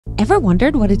Ever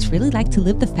wondered what it's really like to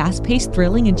live the fast-paced,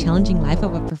 thrilling, and challenging life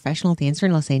of a professional dancer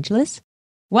in Los Angeles?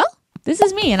 Well, this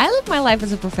is me, and I lived my life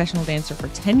as a professional dancer for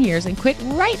 10 years and quit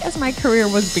right as my career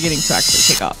was beginning to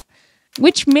actually take off.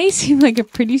 Which may seem like a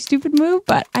pretty stupid move,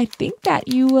 but I think that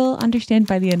you will understand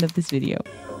by the end of this video.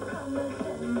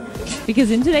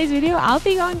 Because in today's video, I'll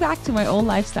be going back to my old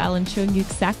lifestyle and showing you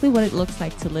exactly what it looks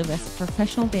like to live as a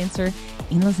professional dancer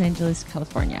in Los Angeles,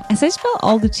 California. As I spill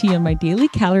all the tea on my daily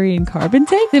calorie and carb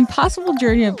intake, the impossible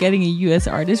journey of getting a US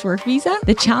artist work visa,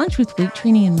 the challenge with weight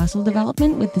training and muscle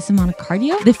development with this amount of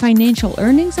cardio, the financial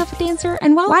earnings of a dancer,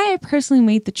 and well, why I personally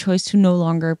made the choice to no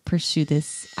longer pursue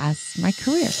this as my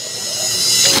career.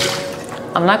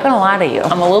 I'm not gonna lie to you,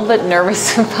 I'm a little bit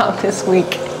nervous about this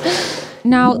week.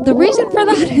 Now, the reason for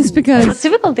that is because a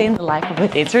typical day in the life of a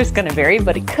dancer is going to vary,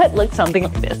 but it could look something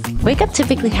like this. Wake up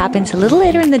typically happens a little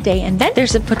later in the day, and then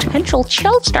there's a potential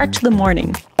chill start to the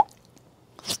morning.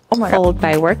 Oh my God. Followed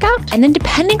by a workout, and then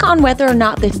depending on whether or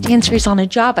not this dancer is on a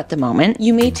job at the moment,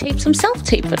 you may tape some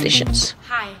self-tape auditions.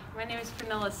 Hi, my name is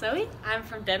Pernilla. I'm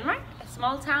from Denmark, a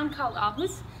small town called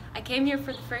Aarhus. I came here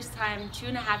for the first time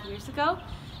 2.5 years ago,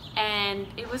 and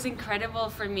it was incredible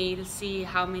for me to see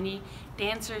how many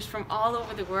dancers from all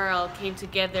over the world came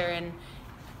together and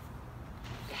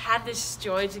had this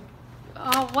joy to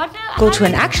go to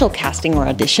an actual casting or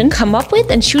audition, come up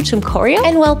with and shoot some choreo,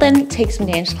 and well then take some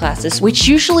dance classes, which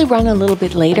usually run a little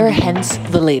bit later, hence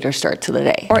the later start to the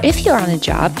day. Or if you're on a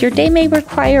job, your day may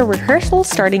require rehearsals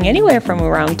starting anywhere from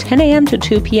around 10 a.m. to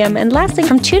 2 p.m. and lasting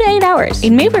from 2 to 8 hours.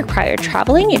 It may require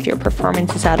traveling if your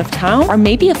performance is out of town, or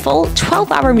maybe a full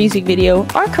 12-hour music video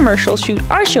or commercial shoot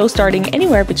or show starting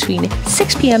anywhere between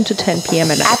 6 p.m. to 10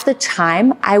 p.m. at night. At the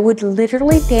time, I would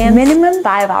literally dance minimum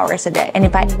 5 hours a day. And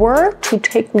if I were to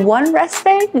take one rest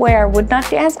day where I would not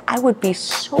dance, I would be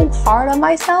so hard on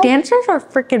myself. Dancers are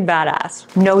freaking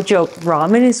badass. No joke,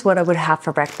 ramen is what I would have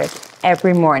for breakfast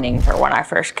every morning for when I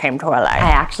first came to LA. I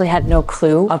actually had no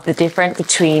clue of the difference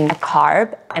between a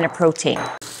carb and a protein.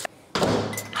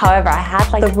 However, I had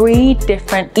like 3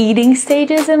 different eating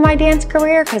stages in my dance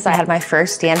career because I had my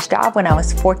first dance job when I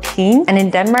was 14. And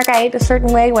in Denmark, I ate a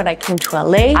certain way. When I came to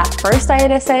LA, at first I ate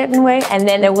a certain way. And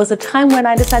then there was a time when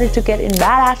I decided to get in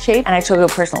badass shape and I took a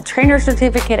personal trainer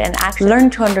certificate and actually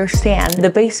learned to understand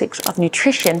the basics of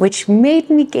nutrition, which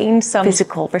made me gain some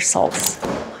physical results.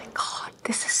 Oh my God,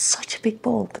 this is such a big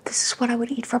bowl, but this is what I would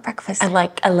eat for breakfast at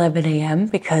like 11 a.m.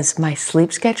 because my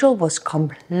sleep schedule was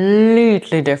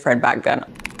completely different back then.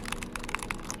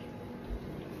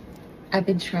 I've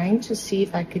been trying to see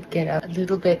if I could get up a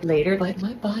little bit later, but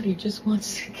my body just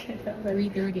wants to get up at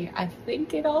 3:30. I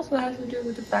think it also has to do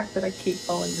with the fact that I keep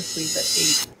falling asleep at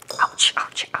 8. Ouch,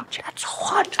 ouch, ouch, that's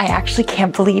hot. I actually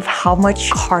can't believe how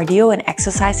much cardio and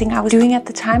exercising I was doing at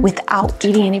the time without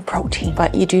eating any protein.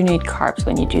 But you do need carbs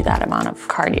when you do that amount of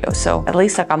cardio. So at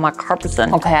least I got my carbs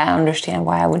in. Okay, I understand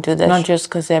why I would do this. Not just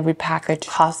because every package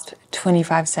cost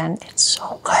 25 cents. It's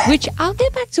so good. Which I'll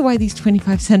get back to why these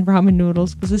 25-cent ramen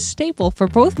noodles was a staple for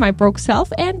both my broke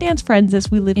self and dance friends as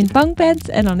we lived in bunk beds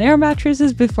and on air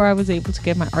mattresses before I was able to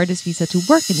get my artist visa to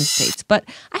work in the States. But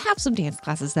I have some dance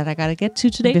classes that I gotta get to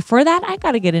today. Before that, I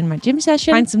gotta get in my gym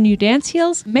session, find some new dance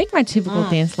heels, make my typical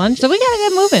dance lunch. So we gotta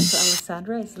get moving. So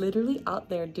Alessandra is literally out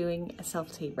there doing a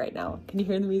self-tape right now. Can you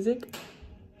hear the music?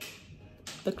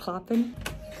 The clapping?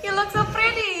 You look so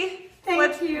pretty!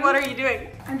 Thank you. What are you doing?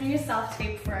 I'm doing a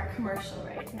self-tape for a commercial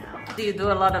right now. Do you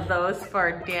do a lot of those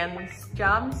for dance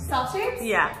jobs? Self-tapes?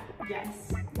 Yeah.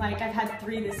 Yes. Like I've had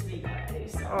 3 this week already,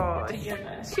 so Oh,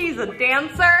 she's a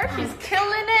dancer. She's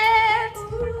killing it.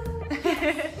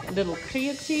 A little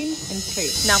creatine and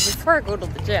tape. Now before I go to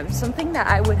the gym, something that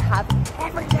I would have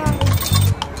every day.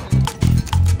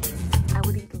 I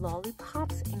would eat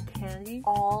lollipops and candy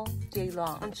all day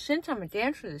long. And since I'm a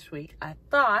dancer this week, I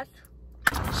thought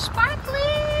sparkly!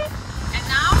 And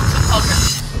now, okay.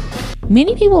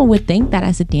 Many people would think that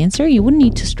as a dancer, you wouldn't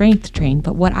need to strength train,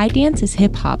 but what I dance is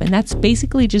hip hop, and that's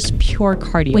basically just pure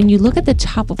cardio. When you look at the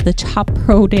top of the top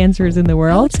pro dancers in the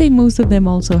world, I would say most of them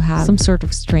also have some sort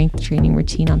of strength training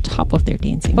routine on top of their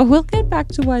dancing. But we'll get back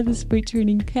to why this weight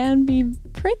training can be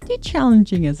pretty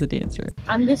challenging as a dancer.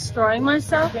 I'm destroying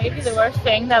myself. Maybe the worst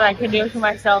thing that I could do to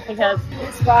myself because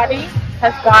this body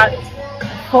has got a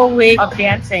full week of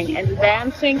dancing, and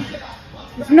dancing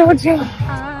is no joke.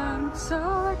 I'm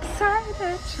so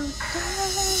excited today.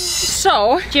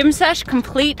 So, gym sesh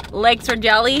complete, legs are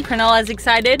jelly. Pernilla is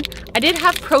excited. I did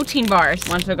have protein bars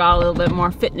once I got a little bit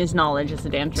more fitness knowledge as a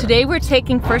dancer. Today we're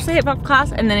taking first a hip hop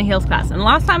class and then a heels class. And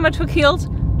last time I took heels,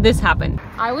 this happened.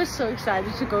 I was so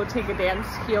excited to go take a dance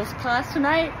heels class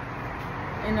tonight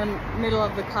in the middle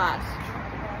of the class.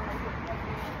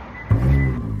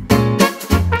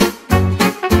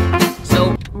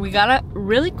 we gotta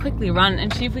really quickly run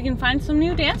and see if we can find some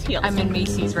new dance heels. I'm in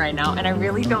Macy's right now and I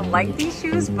really don't like these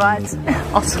shoes, but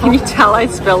also can you tell I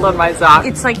spilled on my sock?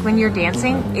 It's like when you're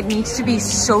dancing, it needs to be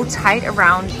so tight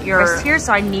around your wrist here,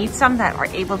 so I need some that are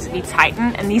able to be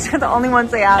tightened, and these are the only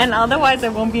ones they have. And otherwise I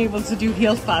won't be able to do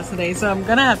heels class today, so I'm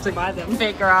gonna have to buy them.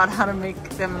 Figure out how to make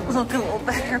them look a little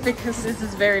better because this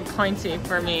is very pointy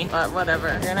for me, but whatever,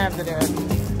 I'm gonna have to do it.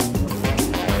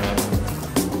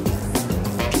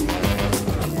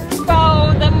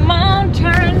 So the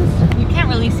mountains, you can't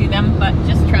really see them, but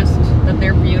just trust that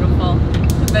they're beautiful.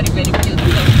 Very, very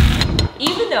beautiful.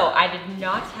 Even though I did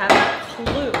not have a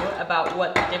clue about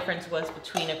what the difference was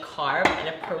between a carb and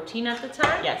a protein at the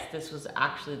time, yes, this was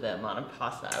actually the amount of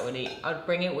pasta I would eat. I would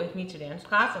bring it with me to dance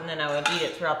class and then I would eat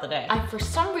it throughout the day. I, for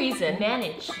some reason,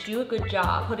 managed to do a good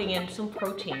job putting in some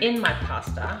protein in my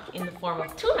pasta in the form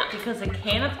of tuna, because a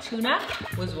can of tuna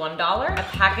was $1, a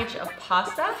package of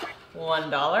pasta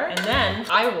 $1, and then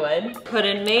I would put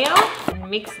in mayo and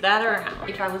mix that around.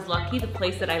 If I was lucky, the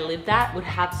place that I lived at would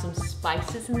have some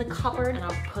spices in the cupboard, and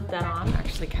I'll put that on. I'm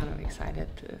actually kind of excited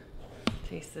to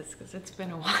taste this because it's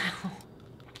been a while.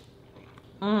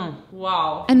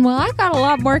 Wow. And while I got a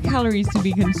lot more calories to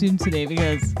be consumed today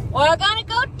because we're gonna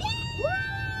go down.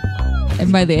 And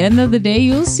by the end of the day,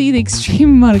 you'll see the extreme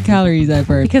amount of calories I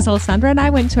burned. Because Alessandra and I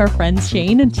went to our friends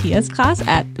Shane and Tia's class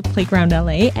at the Playground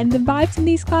LA, and the vibes in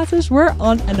these classes were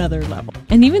on another level.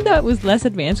 And even though it was less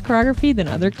advanced choreography than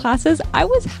other classes, I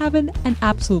was having an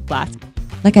absolute blast.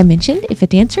 Like I mentioned, if a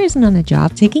dancer isn't on a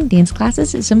job, taking dance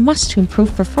classes is a must to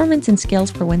improve performance and skills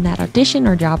for when that audition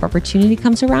or job opportunity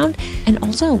comes around, and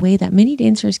also a way that many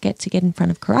dancers get in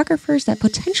front of choreographers that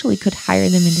potentially could hire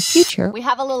them in the future. We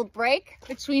have a little break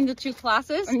between the two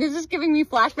classes, and this is giving me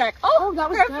flashback. Oh, that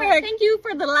was perfect. Good. Thank you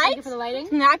for the lights. Thank you for the lighting.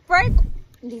 Snack break.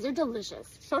 These are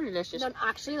delicious. So delicious. Not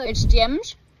actually, like, it's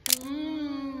gems.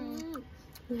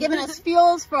 Giving us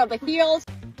fuels for the heels.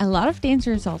 A lot of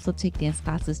dancers also take dance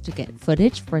classes to get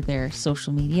footage for their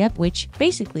social media, which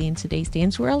basically in today's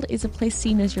dance world is a place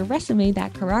seen as your resume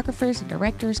that choreographers and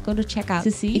directors go to check out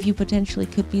to see if you potentially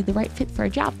could be the right fit for a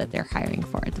job that they're hiring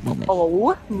for at the moment.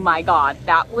 Oh my God,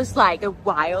 that was like the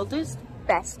wildest,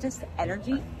 bestest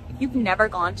energy. If you've never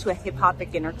gone to a hip hop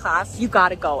beginner class, you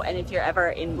gotta go. And if you're ever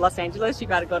in Los Angeles, you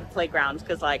gotta go to Playgrounds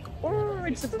because like, oh,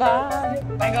 it's a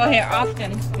vibe. I go here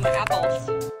often for the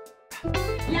apples.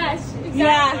 Yes,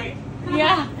 exactly.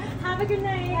 Yeah. Have a good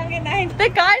night. Have a good night. The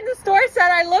guy in the store said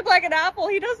I look like an apple.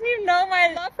 He doesn't even know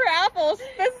my love for apples.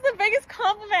 This is the biggest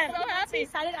compliment. I'm so happy.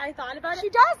 Excited. I thought about it. She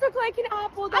does look like an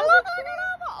apple. I look like an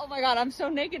apple. Oh my God, I'm so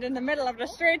naked in the middle of the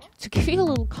street. To give you a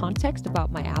little context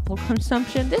about my apple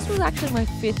consumption, this was actually my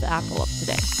 5th apple of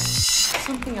today.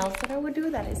 Something else that I would do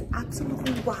that is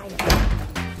absolutely wild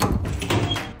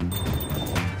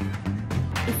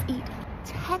is eat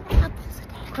 10 apples.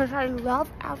 Because I love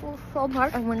apples so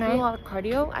much, and when I do a lot of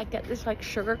cardio, I get this like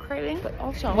sugar craving. But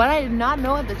also, what I did not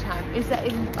know at the time is that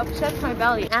it upsets my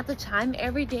belly. At the time,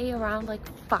 every day around like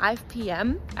 5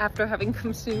 p.m., after having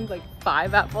consumed like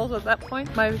 5 apples at that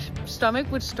point, my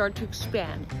stomach would start to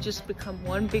expand, just become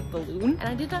one big balloon. And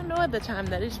I did not know at the time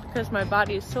that it's because my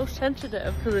body is so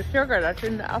sensitive to the sugar that's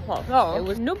in the apple. So it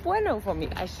was no bueno for me.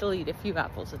 I still eat a few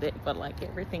apples a day, but like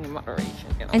everything in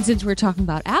moderation, you know? And since we're talking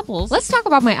about apples, let's talk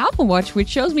about my Apple Watch, which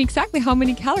shows me exactly how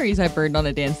many calories I burned on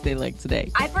a dance day like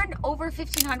today. I burned over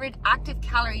 1,500 active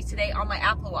calories today on my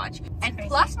Apple Watch, and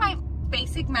plus my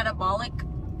basic metabolic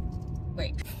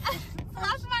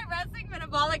plus my resting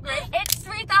metabolic rate, it's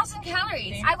 3,000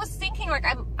 calories. I was thinking like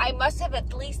I must have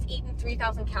at least eaten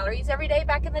 3,000 calories every day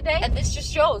back in the day, and this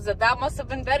just shows that that must have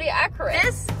been very accurate.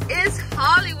 This is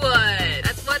Hollywood.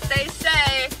 That's what they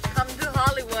say. Come to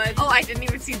Hollywood. Oh, I didn't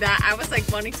even see that. I was like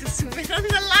wanting to zoom in on the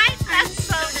light. That's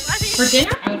so funny. For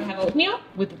dinner, I would have oatmeal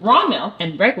with raw milk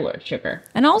and regular sugar.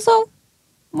 And also,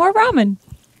 more ramen.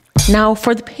 Now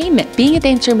for the payment, being a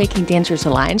dancer making Dancers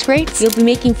Alliance rates, you'll be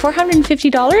making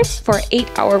 $450 for an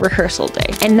 8-hour rehearsal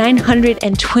day and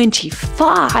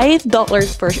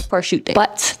 $925 for a shoot day.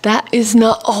 But that is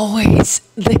not always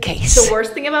the case. The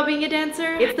worst thing about being a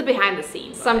dancer, it's the behind the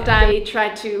scenes. Sometimes they try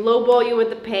to lowball you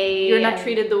with the pay. You're not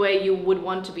treated the way you would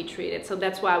want to be treated. So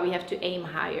that's why we have to aim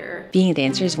higher. Being a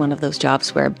dancer is one of those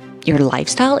jobs where your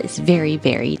lifestyle is very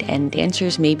varied, and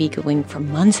dancers may be going for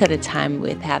months at a time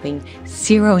with having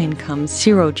zero income,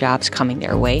 zero jobs coming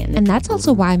their way. And that's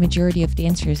also why a majority of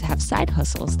dancers have side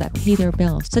hustles that pay their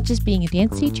bills, such as being a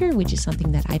dance teacher, which is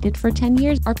something that I did for 10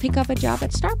 years, or pick up a job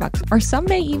at Starbucks. Or some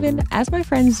may even, as my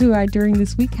friends who I during this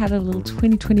this week had a little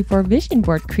 2024 vision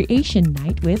board creation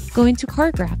night with going to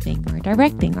choreographing or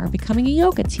directing or becoming a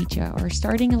yoga teacher or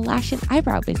starting a lash and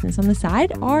eyebrow business on the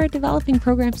side or developing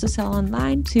programs to sell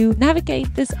online to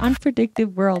navigate this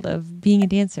unpredictable world of being a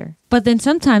dancer. But then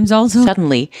sometimes also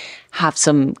suddenly have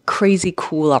some crazy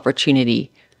cool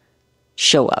opportunity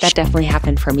show up. That definitely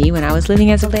happened for me when I was living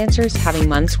as a dancer, having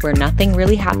months where nothing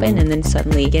really happened and then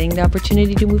suddenly getting the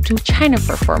opportunity to move to China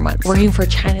for 4 months, working for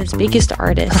China's biggest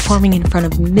artists, performing in front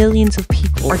of millions of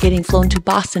people, or getting flown to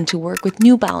Boston to work with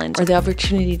New Balance, or the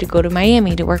opportunity to go to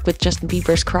Miami to work with Justin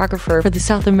Bieber's choreographer for the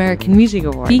South American Music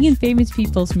Awards. Being in famous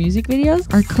people's music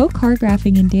videos or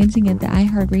co-choreographing and dancing at the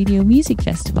iHeartRadio Music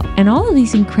Festival. And all of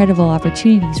these incredible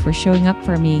opportunities were showing up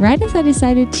for me right as I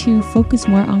decided to focus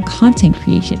more on content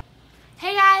creation.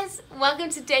 Hey guys,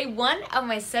 welcome to day 1 of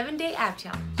my 7-day ab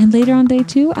challenge. And later on day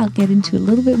 2, I'll get into a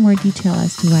little bit more detail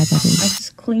as to why that is. I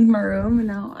just cleaned my room and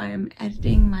now I am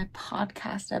editing my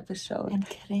podcast episode and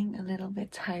getting a little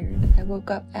bit tired. I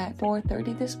woke up at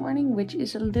 4:30 this morning, which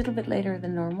is a little bit later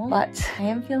than normal, but I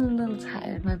am feeling a little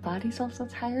tired. My body's also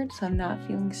tired, so I'm not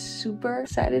feeling super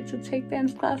excited to take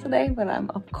dance class today, but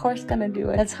I'm of course gonna do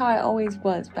it. That's how I always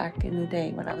was back in the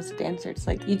day when I was a dancer. It's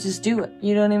like, you just do it.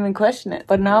 You don't even question it.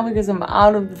 But now because I'm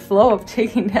out of the flow of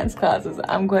taking dance classes,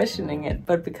 I'm questioning it.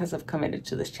 But because I've committed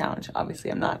to this challenge,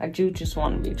 obviously I'm not. I do just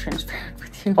want to be transparent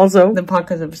with you. Also, the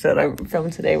podcast episode I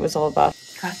filmed today was all about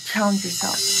gotta challenge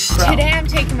yourself. Bro. Today I'm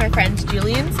taking my friend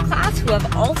Julian's class, who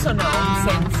I've also known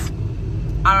since,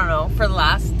 I don't know, for the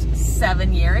last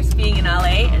 7 years being in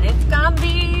LA, and it's gonna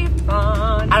be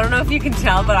fun. I don't know if you can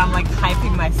tell, but I'm like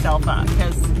hyping myself up,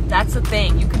 because that's the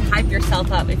thing. You can hype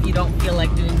yourself up if you don't feel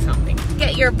like doing something.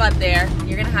 Get your butt there.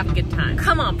 You're gonna have a good time.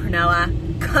 Come on,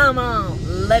 Pernilla. Come on.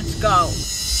 Let's go.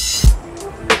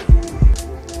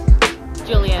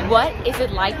 Julian, what is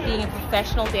it like being a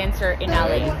professional dancer in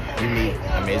LA? You meet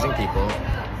amazing people.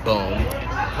 Boom.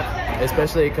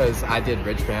 Especially because I did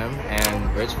Rich Fam,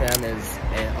 and Rich Fam is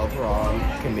an overall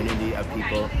community of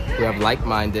people who have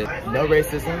like-minded, no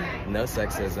racism, no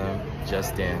sexism,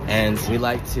 just dance. And we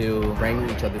like to bring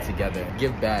each other together,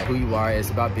 give back who you are. It's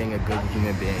about being a good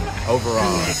human being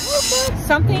overall.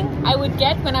 Something I would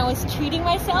get when I was treating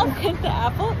myself with the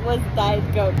apple was Diet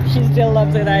Coke. She still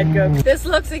loves the Diet Coke. This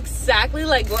looks exactly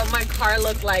like what my car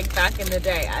looked like back in the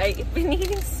day. I've been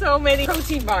eating so many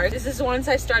protein bars. This is once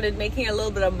I started making a little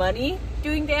bit of money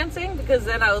doing dancing, because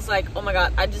then I was like, oh my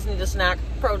god, I just need a snack.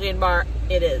 Protein bar,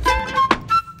 it is.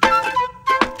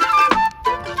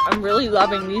 I'm really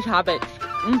loving these habits.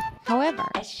 However,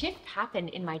 a shift happened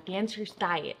in my dancer's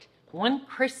diet. One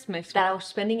Christmas that I was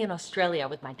spending in Australia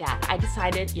with my dad, I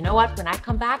decided, you know what, when I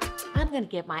come back, I'm gonna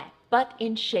get my butt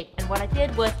in shape. And what I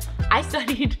did was I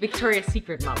studied Victoria's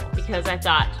Secret models because I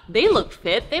thought, they look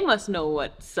fit, they must know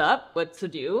what's up, what to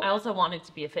do. I also wanted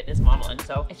to be a fitness model, and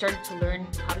so I started to learn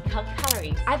how to count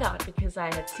calories. I thought because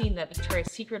I had seen that Victoria's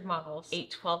Secret models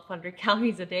ate 1,200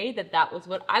 calories a day, that that was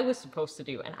what I was supposed to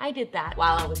do. And I did that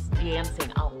while I was dancing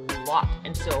a lot.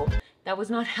 And so that was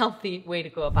not a healthy way to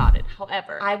go about it.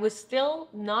 However, I was still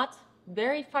not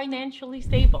very financially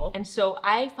stable. And so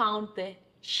I found the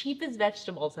cheapest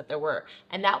vegetables that there were,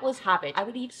 and that was cabbage. I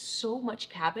would eat so much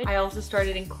cabbage. I also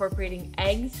started incorporating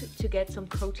eggs to get some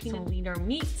protein and leaner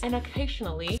meats, and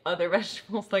occasionally other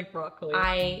vegetables like broccoli.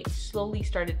 I slowly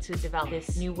started to develop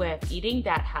this new way of eating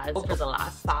that has, over the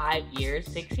last 5 years,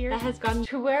 6 years, that has gotten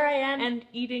to where I am and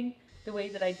eating the way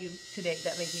that I do today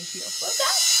that makes me feel so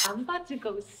good. I'm about to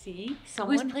go see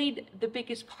someone who's played the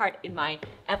biggest part in my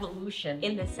evolution,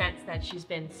 in the sense that she's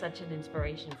been such an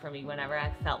inspiration for me whenever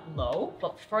I felt low.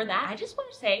 But for that, I just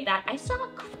want to say that I saw a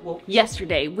quote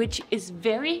yesterday, which is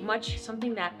very much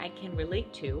something that I can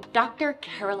relate to. Dr.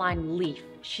 Caroline Leaf.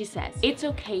 She says, it's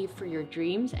okay for your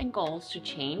dreams and goals to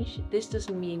change. This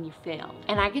doesn't mean you failed.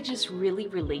 And I could just really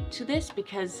relate to this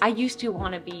because I used to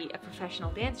want to be a professional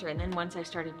dancer. And then once I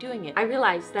started doing it, I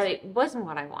realized that it wasn't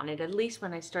what I wanted. At least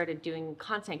when I started doing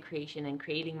content creation and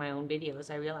creating my own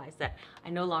videos, I realized that I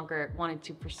no longer wanted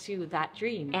to pursue that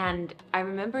dream. And I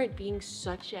remember it being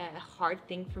such a hard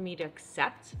thing for me to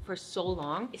accept for so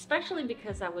long, especially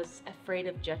because I was afraid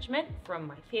of judgment from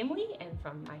my family and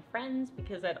from my friends,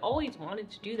 because I'd always wanted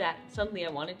to do that. Suddenly I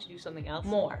wanted to do something else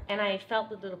more. And I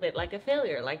felt a little bit like a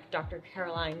failure, like Dr.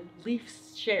 Caroline Leaf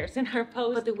shares in her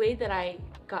post. But the way that I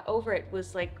got over it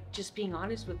was like just being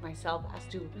honest with myself as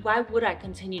to why would I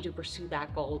continue to pursue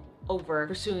that goal over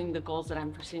pursuing the goals that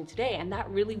I'm pursuing today. And that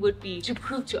really would be to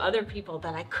prove to other people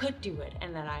that I could do it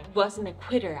and that I wasn't a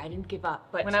quitter, I didn't give up.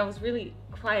 But when I was really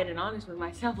quiet and honest with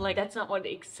myself. Like, that's not what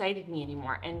excited me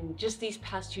anymore. And just these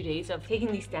past 2 days of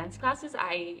taking these dance classes,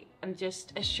 I am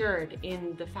just assured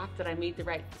in the fact that I made the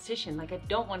right decision. Like, I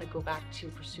don't want to go back to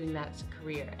pursuing that as a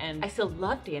career. And I still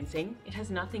love dancing. It has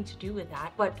nothing to do with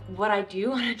that. But what I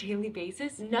do on a daily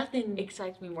basis, nothing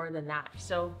excites me more than that.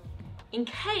 So in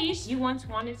case you once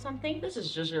wanted something, this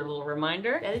is just your little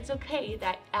reminder that it's okay,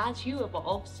 that as you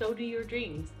evolve, so do your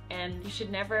dreams. And you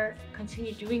should never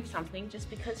continue doing something just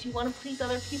because you want to please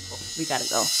other people. We gotta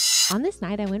go. On this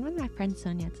night, I went with my friend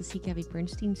Sonia to see Gabby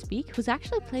Bernstein speak, who's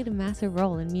actually played a massive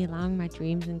role in me allowing my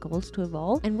dreams and goals to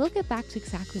evolve. And we'll get back to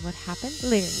exactly what happened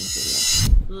later in the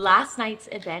video. Last night's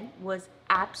event was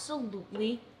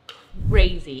absolutely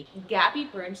crazy. Gabby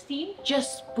Bernstein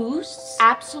just boosts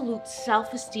absolute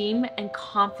self-esteem and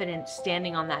confidence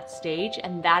standing on that stage,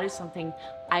 and that is something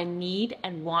I need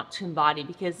and want to embody,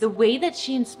 because the way that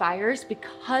she inspires,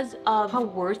 because of how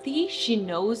worthy she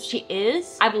knows she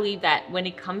is, I believe that when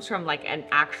it comes from like an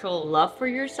actual love for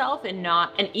yourself and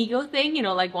not an ego thing, you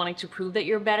know, like wanting to prove that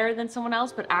you're better than someone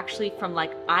else, but actually from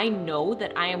like, I know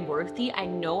that I am worthy, I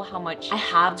know how much I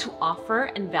have to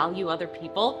offer and value other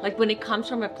people. Like when it comes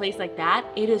from a place like that,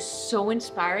 it is so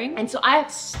inspiring. And so I have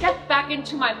stepped back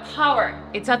into my power.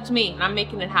 It's up to me and I'm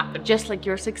making it happen. Just like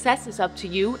your success is up to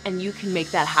you, and you can make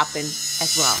that happen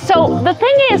as well. So the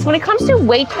thing is, when it comes to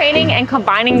weight training and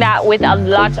combining that with a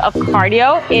lot of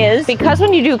cardio, is because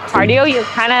when you do cardio, you're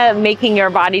kind of making your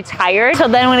body tired. So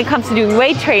then when it comes to doing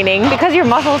weight training, because your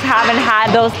muscles haven't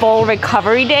had those full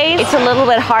recovery days, it's a little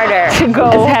bit harder to go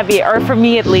as heavy, or for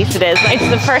me at least it is. It's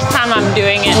the first time I'm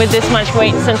doing it with this much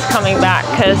weight since coming back,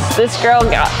 because this girl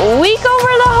got weak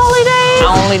over the holidays.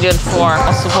 I only did 4. I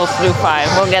was supposed to do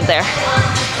 5. We'll get there.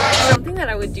 Something that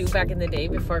I would do back in the day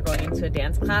before going into a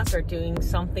dance class or doing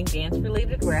something dance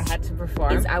related where I had to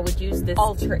perform is I would use this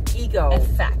alter ego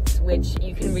effect, which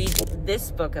you can read this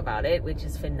book about it, which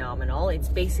is phenomenal. It's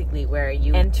basically where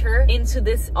you enter into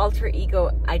this alter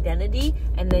ego identity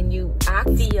and then you act,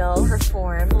 feel,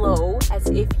 perform, flow as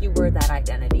if you were that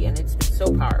identity, and it's been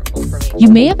so powerful for me. You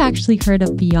may have actually heard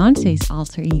of Beyonce's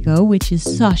alter ego, which is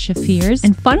Sasha Fierce.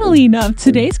 And funnily enough,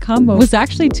 today's combo was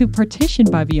actually to Partition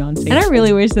by Beyonce. And I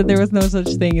really wish that there was no such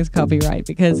thing as copyright,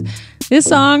 because this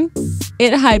song,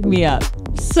 it hyped me up.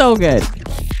 So good.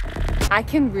 I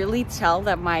can really tell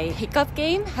that my hiccup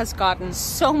game has gotten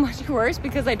so much worse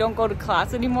because I don't go to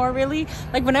class anymore, really.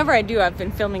 Like whenever I do, I've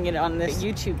been filming it on this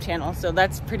YouTube channel, so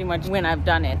that's pretty much when I've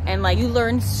done it. And like, you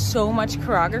learn so much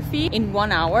choreography in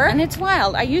 1 hour, and it's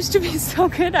wild. I used to be so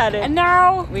good at it, and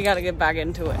now we gotta get back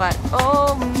into it. But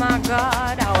oh my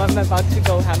god, how I'm about to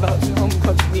go have a home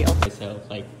cooked meal. So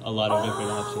like a lot of different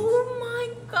options. Oh my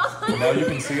god. Now you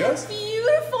can see us?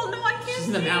 Beautiful. No, I can't. She's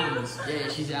in the mountains. Yeah,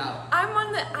 she's out.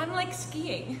 I'm like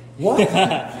skiing. What?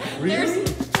 Really?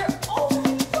 Oh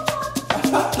my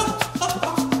god.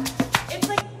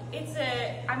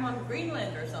 I'm on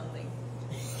Greenland or something.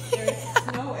 There's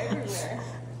snow everywhere.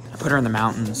 I put her in the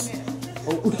mountains.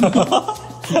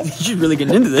 She's really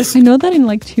getting into this. I know that in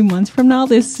like 2 months from now,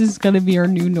 this is going to be our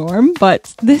new norm,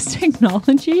 but this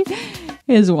technology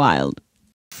is wild.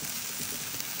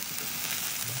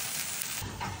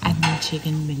 I've made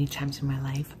chicken many times in my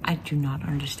life. I do not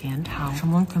understand how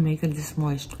someone can make it this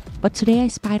moist. But today I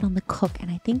spied on the cook,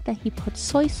 and I think that he put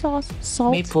soy sauce,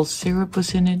 salt, Maple syrup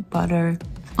was in it, butter,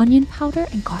 onion powder,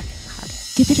 and garlic powder.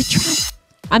 Give it a try.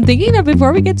 I'm thinking that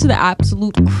before we get to the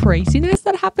absolute craziness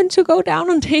that happened to go down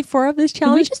on day 4 of this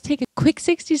challenge, we just take a quick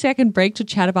 60-second break to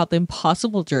chat about the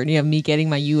impossible journey of me getting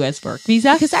my US work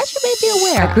visa. Because as you may be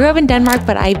aware, I grew up in Denmark,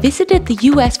 but I visited the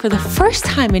US for the first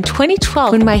time in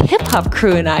 2012 when my hip-hop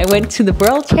crew and I went to the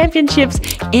World Championships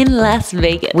in Las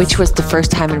Vegas, which was the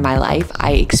first time in my life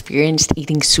I experienced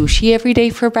eating sushi every day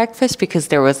for breakfast, because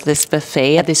there was this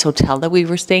buffet at this hotel that we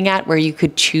were staying at where you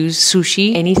could choose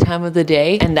sushi any time of the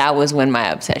day, and that was when my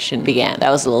obsession began. That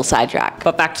was a little sidetrack,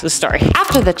 but back to the story.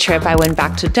 After the trip, I went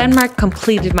back to Denmark,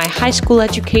 completed my high school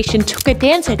education, took a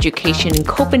dance education in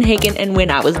Copenhagen, and when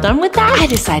I was done with that, I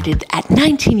decided at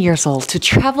 19 years old to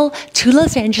travel to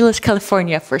Los Angeles,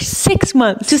 California for 6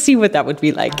 months to see what that would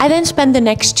be like. I then spent the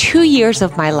next 2 years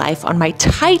of my life on my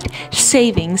tight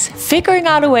savings, figuring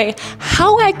out a way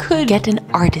how I could get an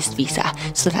artist visa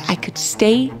so that I could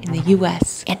stay in the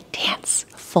US and dance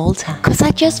full time. Because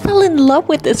I just fell in love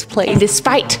with this place. And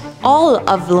despite all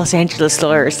of Los Angeles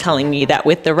lawyers telling me that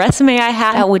with the resume I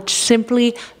had, that would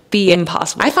simply be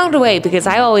impossible, I found a way, because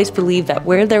I always believe that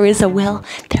where there is a will,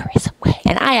 there is a way.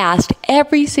 And I asked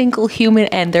every single human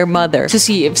and their mother to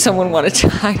see if someone wanted to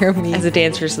hire me as a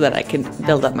dancer so that I can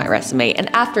build up my resume.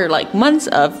 And after like months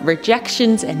of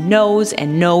rejections and no's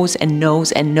and no's and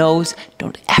no's and no's,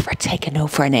 don't ever take a no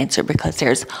for an answer, because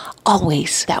there's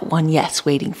always that one yes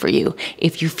waiting for you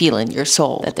if you feel in your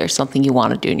soul that there's something you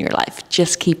want to do in your life.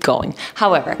 Just keep going.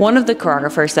 However, one of the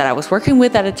choreographers that I was working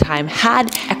with at a time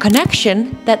had a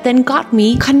connection that then got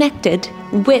me connected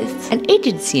with an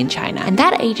agency in China, and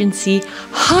that agency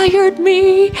hired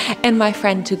me and my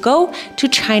friend to go to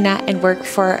China and work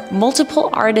for multiple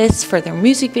artists for their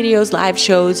music videos, live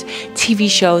shows, TV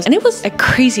shows, and it was a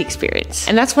crazy experience.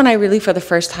 And that's when I really for the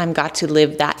first time got to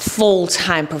live that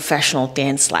full-time professional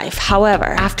dance life. However,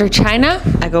 after China,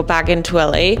 I go back into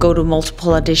LA, go to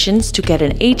multiple auditions to get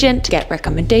an agent, get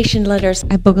recommendation letters.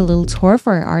 I book a little tour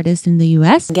for an artist in the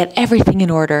US. Get everything in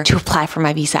order to apply for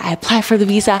my visa. I apply for the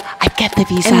visa, I get the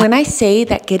visa. And when I say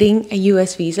that getting a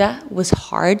US visa was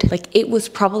hard, like it was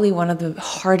probably one of the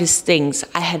hardest things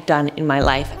I had done in my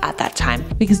life at that time.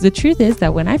 Because the truth is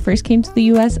that when I first came to the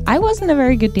US, I wasn't a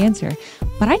very good dancer,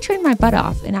 but I trained my butt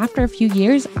off, and after a few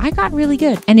years, I got really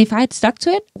good. And if I had stuck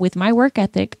to it with my work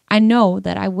ethic, I know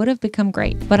that I would have become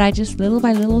great. But I just little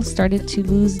by little started to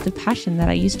lose the passion that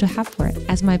I used to have for it,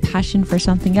 as my passion for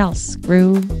something else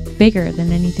grew bigger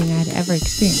than anything I'd ever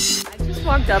experienced. I just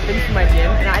walked up into my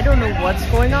gym and I don't know what's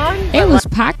going on. It was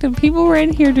packed and people were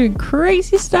in here doing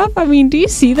crazy stuff. I mean, do you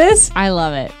see this? I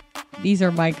love it. These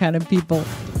are my kind of people.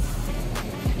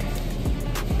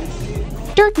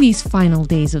 During these final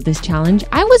days of this challenge,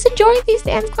 I was enjoying these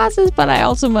dance classes, but I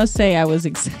also must say I was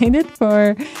excited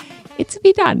for it to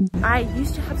be done. I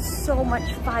used to have so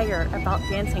much fire about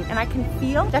dancing, and I can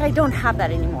feel that I don't have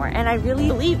that anymore. And I really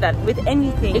believe that with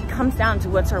anything, it comes down to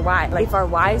what's our why. Like if our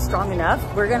why is strong enough,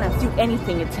 we're gonna do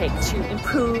anything it takes to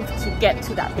improve, to get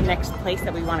to the next place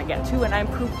that we want to get to. And I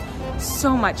improved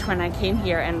so much when I came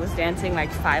here and was dancing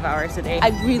like 5 hours a day. I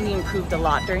really improved a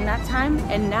lot during that time,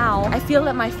 and now I feel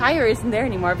that my fire isn't there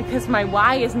anymore because my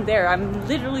why isn't there. I'm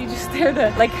literally just there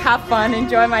to like have fun,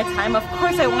 enjoy my time. Of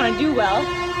course I want to do well.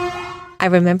 I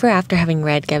remember after having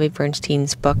read Gabby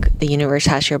Bernstein's book, The Universe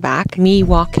Has Your Back, me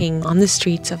walking on the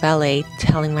streets of LA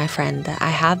telling my friend that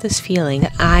I have this feeling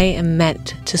that I am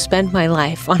meant to spend my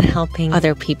life on helping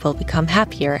other people become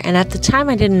happier. And at the time,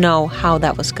 I didn't know how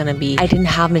that was going to be. I didn't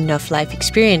have enough life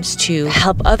experience to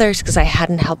help others because I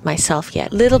hadn't helped myself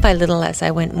yet. Little by little, as I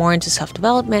went more into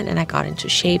self-development and I got into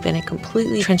shape, and it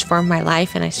completely transformed my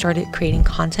life, and I started creating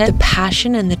content, the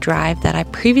passion and the drive that I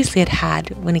previously had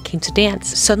when it came to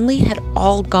dance suddenly had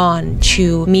all gone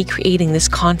to me creating this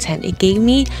content. It gave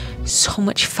me so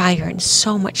much fire and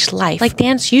so much life, like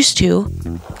dance used to.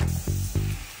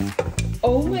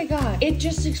 Oh my god, it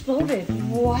just exploded.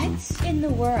 What in the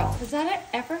world? Has that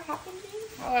ever happened to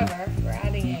you? However, we're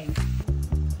adding eggs.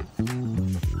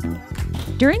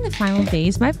 During the final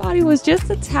days, my body was just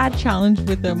a tad challenged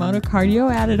with the amount of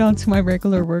cardio added onto my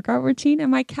regular workout routine,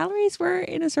 and my calories were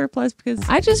in a surplus because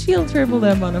I just feel triple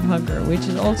the amount of hunger, which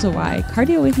is also why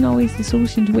cardio isn't always the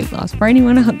solution to weight loss for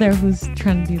anyone out there who's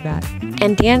trying to do that.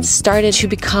 And dance started to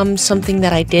become something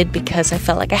that I did because I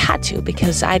felt like I had to,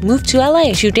 because I'd moved to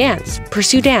LA to dance,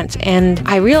 pursue dance. And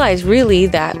I realized really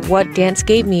that what dance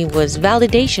gave me was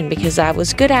validation, because I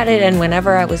was good at it. And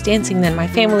whenever I was dancing, then my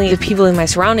family, the people in my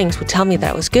surroundings would tell me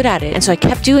that I was good at it. And so I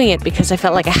kept doing it because I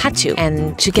felt like I had to,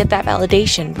 and to get that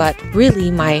validation. But really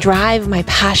my drive, my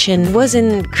passion was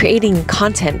in creating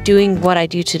content, doing what I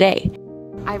do today.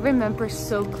 I remember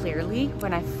so clearly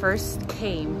when I first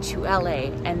came to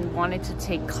LA and wanted to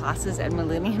take classes at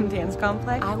Millennium Dance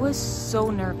Complex. I was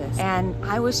so nervous, and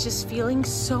I was just feeling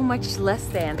so much less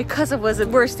than, because I was a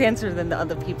worse dancer than the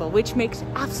other people, which makes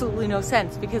absolutely no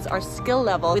sense because our skill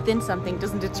level within something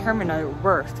doesn't determine our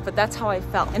worth, but that's how I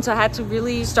felt. And so I had to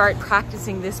really start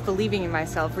practicing this believing in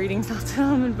myself, reading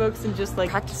self-development books, and just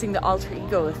like practicing the alter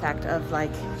ego effect of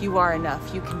like, you are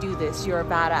enough, you can do this, you're a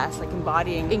badass, like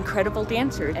embodying incredible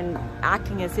dancers and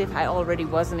acting as if I already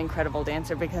was an incredible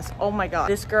dancer, because oh my god,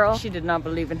 this girl, she did not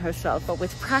believe in herself. But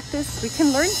with practice, we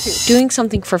can learn to. Doing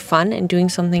something for fun and doing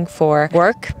something for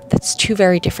work, that's two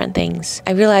very different things.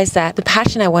 I realized that the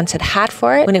passion I once had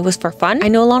for it when it was for fun, I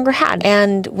no longer had.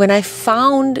 And when I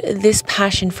found this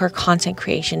passion for content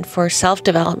creation, for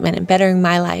self-development and bettering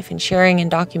my life and sharing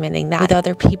and documenting that with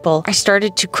other people, I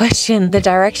started to question the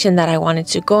direction that I wanted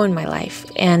to go in my life.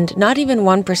 And not even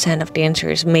 1% of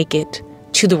dancers make it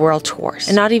to the world tours.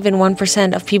 And not even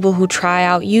 1% of people who try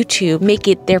out YouTube make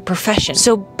it their profession.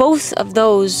 So both of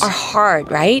those are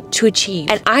hard, right, to achieve.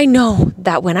 And I know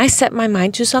that when I set my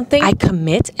mind to something, I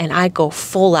commit and I go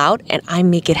full out and I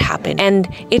make it happen. And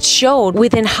it showed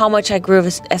within how much I grew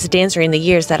as a dancer in the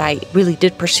years that I really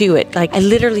did pursue it. Like, I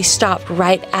literally stopped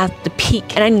right at the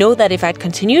peak. And I know that if I'd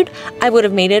continued, I would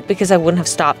have made it because I wouldn't have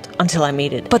stopped until I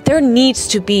made it. But there needs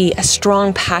to be a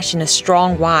strong passion, a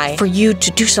strong why for you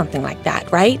to do something like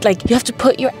that, right? Like, you have to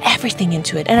put your everything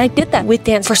into it. And I did that with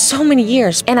dance for so many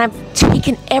years. And I've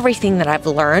taken everything that I've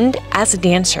learned as a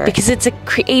dancer because it's a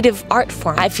creative art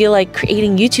form. I feel like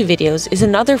creating YouTube videos is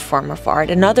another form of art,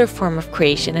 another form of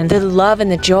creation. And the love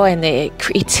and the joy and the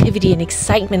creativity and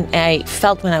excitement I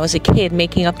felt when I was a kid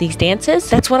making up these dances,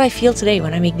 that's what I feel today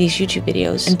when I make these YouTube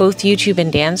videos. And both YouTube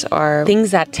and dance are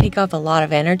things that take up a lot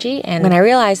of energy. And when I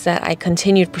realized that I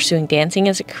continued pursuing dancing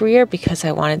as a career because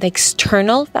I wanted the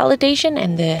external validation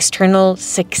and the external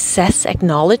success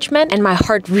acknowledgement, and my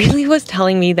heart really was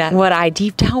telling me that what I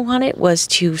deep down wanted was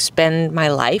to spend my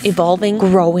life evolving,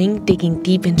 growing, digging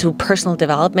deep into personal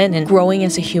development and growing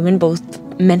as a human, both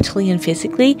mentally and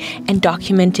physically, and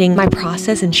documenting my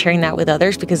process and sharing that with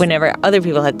others, because whenever other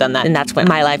people had done that, and that's when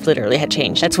my life literally had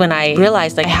changed. That's when I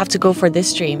realized, like, I have to go for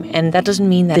this dream. And that doesn't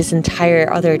mean that this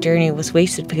entire other journey was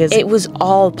wasted, because it was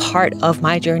all part of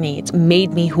my journey. It's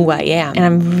made me who I am. And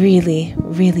I'm really,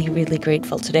 really, really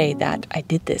grateful today that I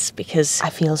did this, because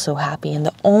I feel so happy. And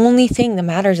the only thing that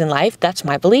matters in life, that's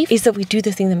my belief, is that we do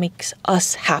the thing that makes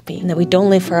us happy, and that we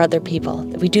don't live for other people,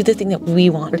 that we do the thing that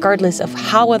we want, regardless of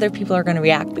how other people are going to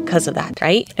react because of that,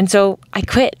 right? And so I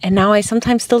quit, and now I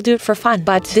sometimes still do it for fun.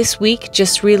 But this week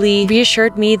just really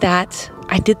reassured me that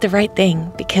I did the right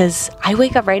thing, because I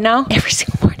wake up right now every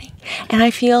single morning and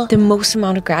I feel the most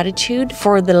amount of gratitude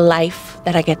for the life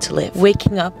that I get to live.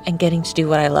 Waking up and getting to do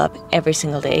what I love every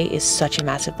single day is such a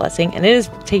massive blessing. And it has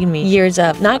taken me years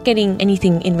of not getting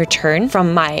anything in return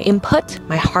from my input,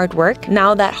 my hard work.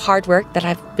 Now that hard work that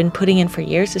I've been putting in for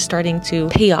years is starting to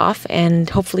pay off, and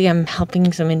hopefully I'm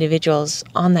helping some individuals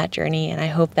on that journey. And I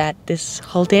hope that this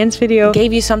whole dance video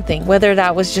gave you something, whether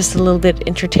that was just a little bit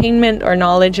entertainment or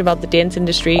knowledge about the dance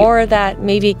industry, or that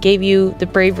maybe it gave you the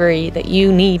bravery that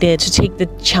you needed to take the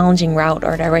challenging route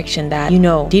or direction that you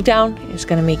know deep down is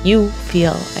going to make you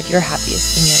feel like you're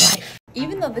happiest in your life.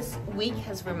 Even though this week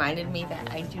has reminded me that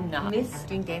I do not miss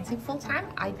doing dancing full time,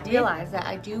 I realize that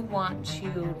I do want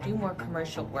to do more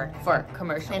commercial work for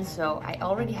commercials. And so I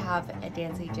already have a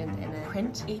dance agent and a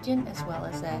print agent, as well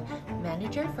as a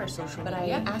manager for social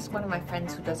media. I asked one of my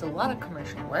friends who does a lot of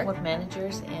commercial work what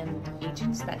managers and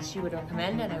agents that she would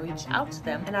recommend, and I reached out to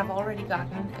them, and I've already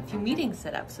gotten a few meetings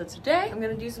set up. So today I'm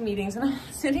gonna do some meetings, and I'm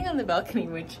sitting on the balcony,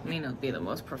 which may not be the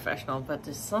most professional, but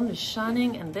the sun is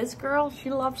shining, and this girl, she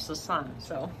loves the sun.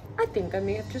 So I think I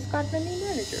may have just gotten a new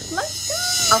manager. Let's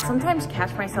go! I'll sometimes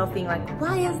catch myself being like,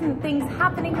 why isn't things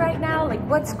happening right now? Like,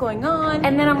 what's going on?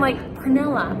 And then I'm like,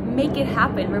 Pernilla, make it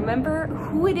happen. Remember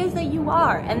who it is that you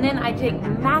are. And then I take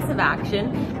massive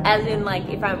action, as in, like,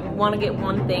 if I want to get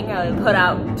one thing, I put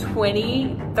out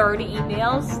 20, 30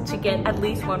 emails to get at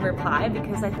least one reply,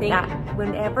 because I think that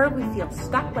whenever we feel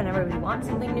stuck, whenever we want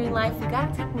something new in life, we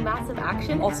gotta take massive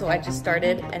action. Also, I just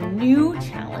started a new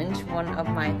challenge, one of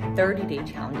my 30-day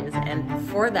challenges, and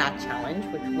for that challenge,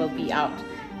 which will be out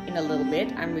in a little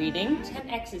bit, I'm reading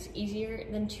 10x is easier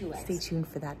than 2x. Stay tuned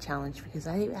for that challenge, because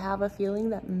I have a feeling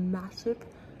that massive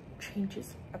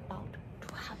changes are about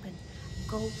to happen.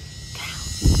 Go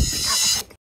down.